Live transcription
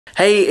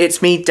Hey,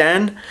 it's me,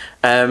 Dan.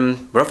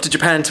 We're off to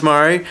Japan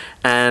tomorrow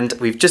and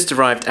we've just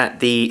arrived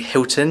at the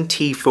Hilton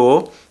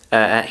T4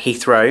 at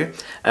Heathrow.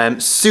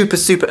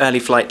 Super early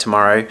flight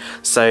tomorrow,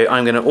 so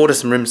I'm going to order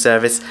some room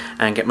service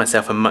and get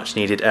myself a much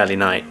needed early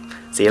night.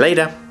 See you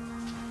later.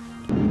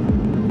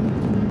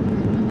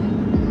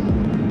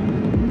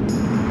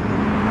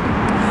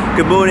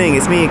 Good morning,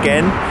 it's me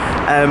again.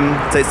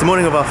 So it's the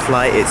morning of our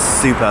flight. It's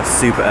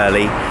super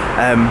early.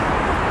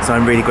 So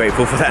I'm really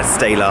grateful for that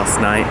stay last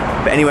night.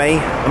 But anyway,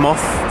 I'm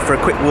off for a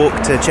quick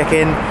walk to check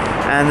in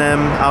and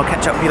I'll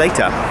catch up with you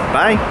later.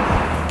 Bye!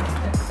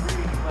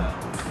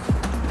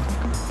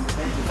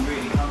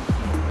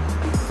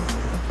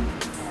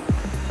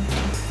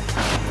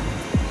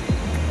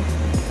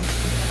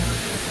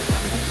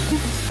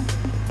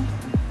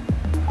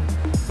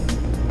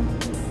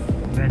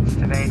 Wenst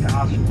te weten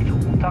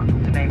alsjeblieft contact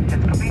op te nemen met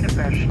het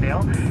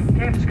cabinepersoneel.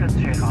 Tevens kunt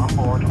u zich aan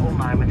boord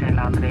online meteen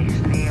laten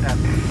registreren.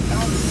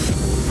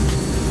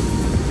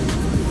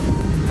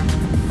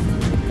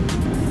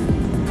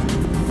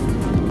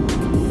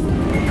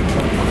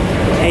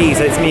 Hey,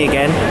 so it's me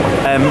again.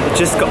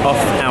 Just got off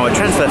our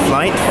transfer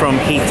flight from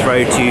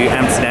Heathrow to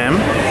Amsterdam.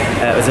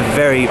 It was a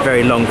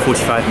very long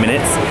 45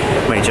 minutes.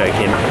 I'm only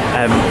joking.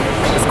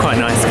 It was quite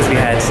nice because we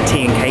had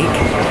tea and cake,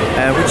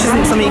 which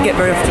isn't something you get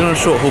very often on a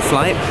short haul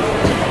flight.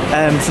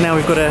 So now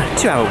we've got a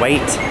 2-hour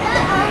wait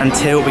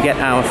until we get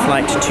our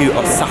flight to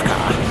Osaka.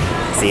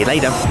 See you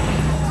later.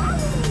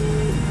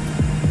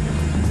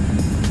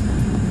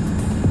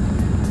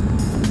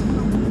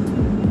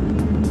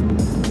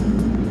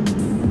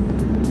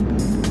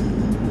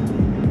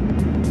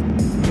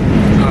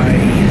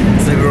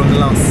 So we're on the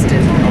last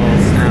stint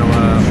of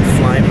our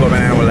flight. We've got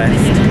an hour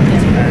left.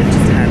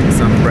 Just had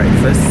some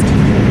breakfast,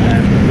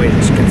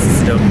 which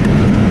consists of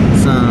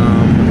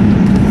some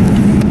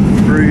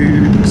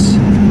fruit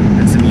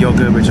and some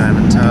yogurt, which I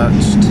haven't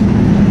touched,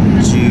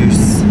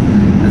 juice,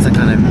 and some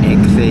kind of egg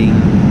thing.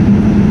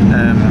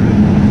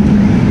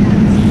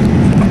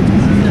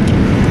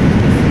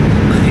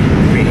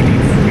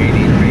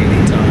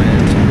 Really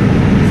tired.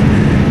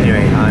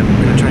 Anyway, I'm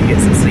going to try and get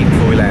some sleep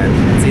before we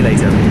land. See you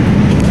later.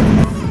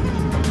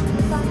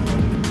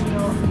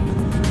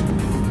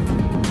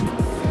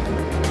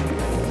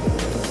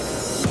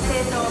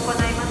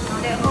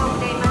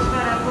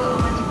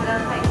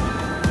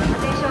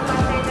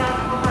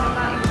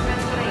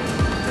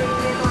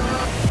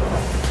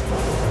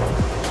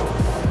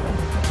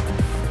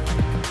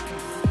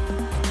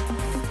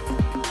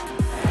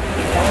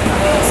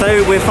 So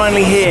we're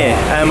finally here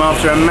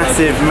after a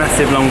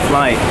massive long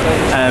flight.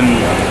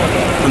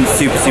 I'm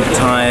super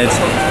tired.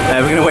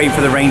 We're going to wait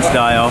for the rain to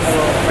die off,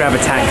 grab a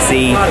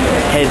taxi,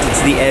 head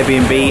to the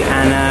Airbnb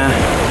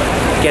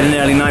and get an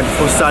early night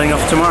before starting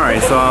off tomorrow.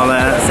 So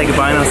I'll say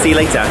goodbye and I'll see you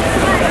later.